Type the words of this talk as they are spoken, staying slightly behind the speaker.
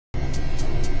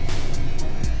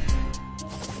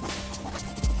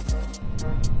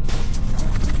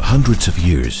hundreds of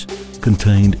years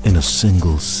contained in a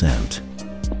single scent.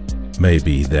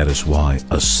 Maybe that is why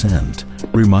a scent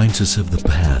reminds us of the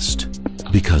past,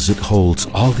 because it holds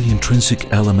all the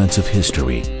intrinsic elements of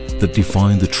history that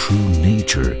define the true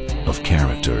nature of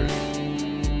character.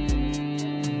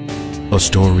 A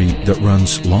story that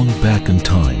runs long back in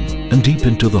time and deep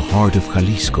into the heart of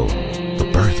Jalisco, the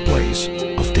birthplace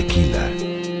of tequila.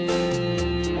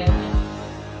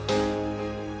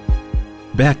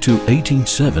 Back to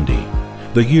 1870,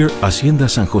 the year Hacienda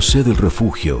San José del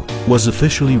Refugio was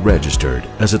officially registered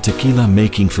as a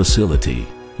tequila-making facility,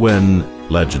 when,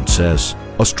 legend says,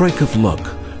 a strike of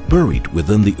luck buried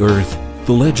within the earth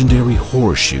the legendary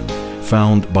horseshoe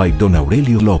found by Don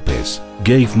Aurelio Lopez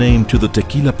gave name to the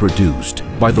tequila produced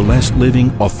by the last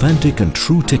living authentic and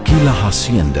true tequila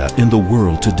hacienda in the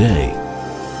world today.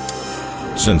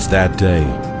 Since that day,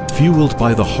 fueled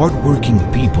by the hard-working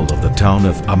people of the town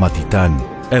of Amatitán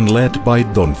and led by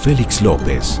Don Felix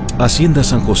Lopez, Hacienda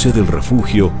San José del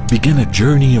Refugio began a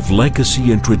journey of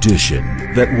legacy and tradition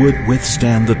that would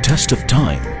withstand the test of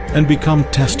time and become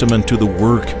testament to the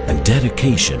work and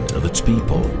dedication of its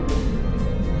people.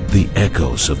 The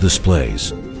echoes of this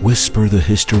place whisper the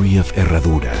history of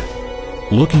Herradura.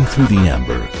 Looking through the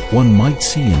amber, one might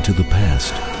see into the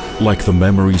past, like the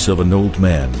memories of an old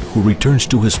man who returns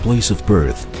to his place of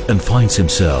birth and finds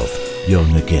himself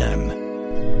young again.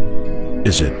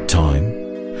 Is it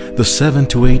time? The 7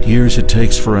 to 8 years it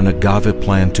takes for an agave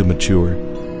plant to mature?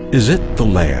 Is it the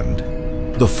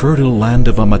land? The fertile land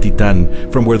of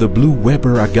Amatitán from where the blue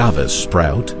Weber agaves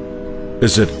sprout?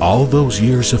 Is it all those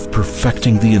years of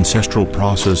perfecting the ancestral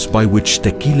process by which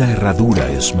Tequila Herradura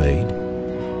is made?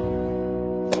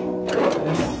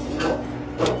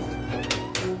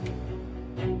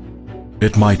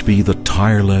 It might be the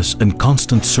tireless and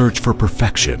constant search for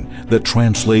perfection that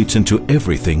translates into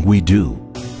everything we do,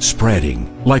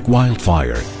 spreading like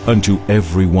wildfire unto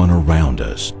everyone around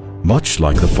us, much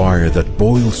like the fire that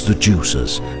boils the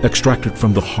juices extracted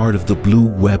from the heart of the blue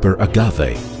Weber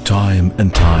agave time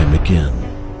and time again.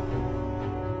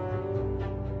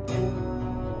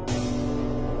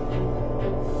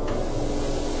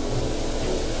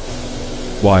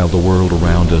 While the world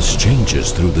around us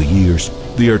changes through the years,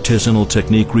 the artisanal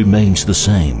technique remains the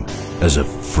same, as if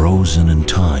frozen in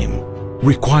time,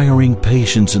 requiring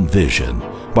patience and vision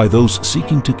by those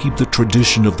seeking to keep the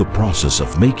tradition of the process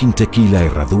of making Tequila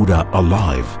Herradura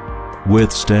alive,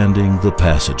 withstanding the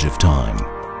passage of time.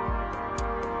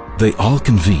 They all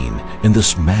convene in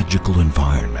this magical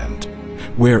environment,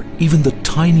 where even the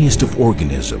tiniest of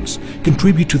organisms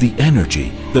contribute to the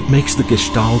energy that makes the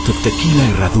gestalt of Tequila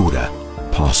Herradura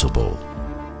possible.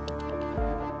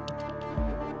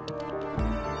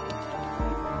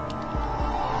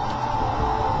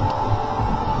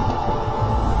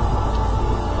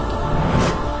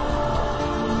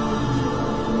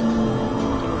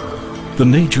 The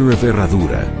nature of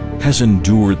Herradura has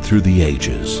endured through the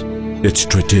ages, its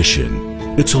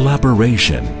tradition, its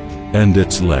elaboration, and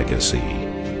its legacy,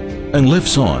 and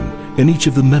lives on in each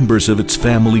of the members of its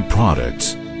family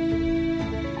products.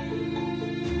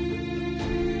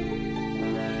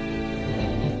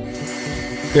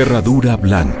 Herradura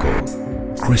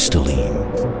Blanco,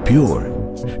 crystalline, pure,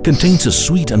 contains a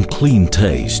sweet and clean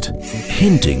taste,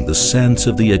 hinting the sense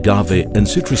of the agave and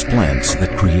citrus plants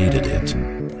that created it.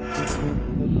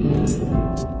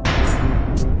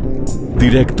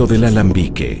 Directo del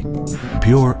Alambique,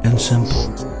 pure and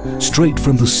simple, straight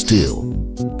from the still,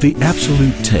 the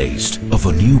absolute taste of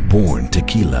a newborn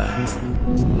tequila.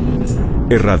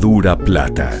 Herradura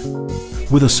Plata,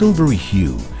 with a silvery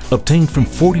hue obtained from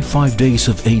 45 days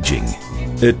of aging,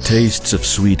 it tastes of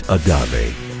sweet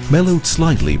agave, mellowed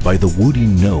slightly by the woody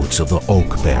notes of the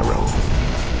oak barrel.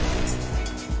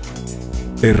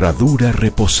 Herradura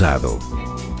Reposado,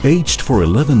 aged for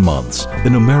 11 months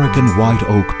in American white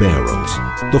oak barrels,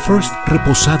 the first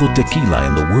reposado tequila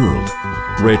in the world,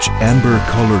 rich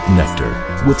amber-colored nectar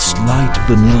with slight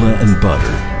vanilla and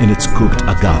butter in its cooked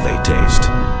agave taste.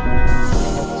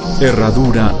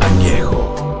 Herradura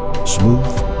Añejo, smooth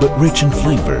but rich in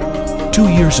flavor. 2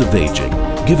 years of aging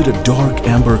give it a dark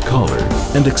amber color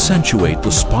and accentuate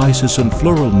the spices and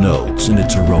floral notes in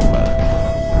its aroma.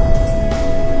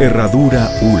 Herradura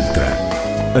Ultra,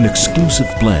 an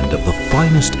exclusive blend of the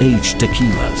finest aged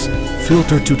tequilas,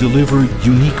 filtered to deliver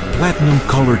unique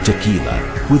platinum-colored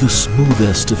tequila with the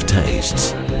smoothest of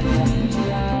tastes.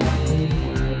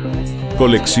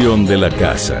 Colección de la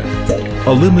Casa,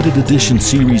 a limited edition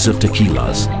series of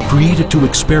tequilas created to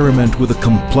experiment with the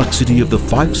complexity of the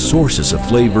 5 sources of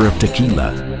flavor of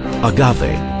tequila: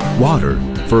 agave, water,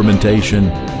 fermentation,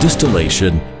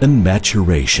 distillation, and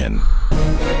maturation.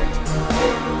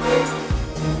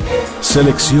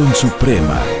 Selección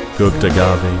Suprema, cooked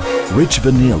agave, rich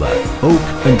vanilla,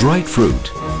 oak, and dried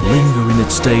fruit linger in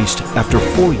its taste after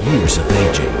 4 years of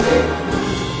aging.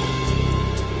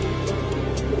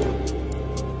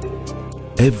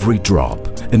 Every drop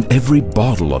and every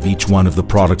bottle of each one of the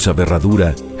products of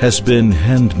Herradura has been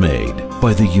handmade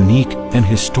by the unique and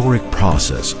historic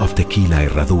process of Tequila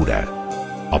Herradura.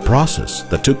 A process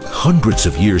that took hundreds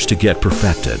of years to get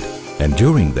perfected, and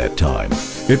during that time,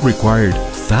 it required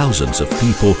thousands of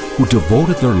people who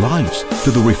devoted their lives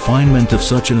to the refinement of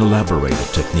such an elaborated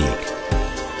technique.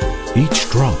 Each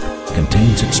drop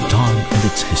contains its time and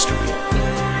its history,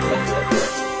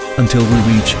 until we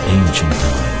reach ancient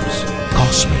times,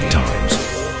 cosmic times.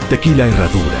 Tequila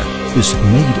Herradura is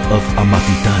made of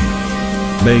Amatitán,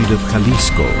 made of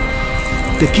Jalisco.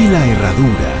 Tequila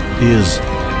Herradura is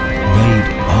made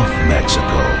of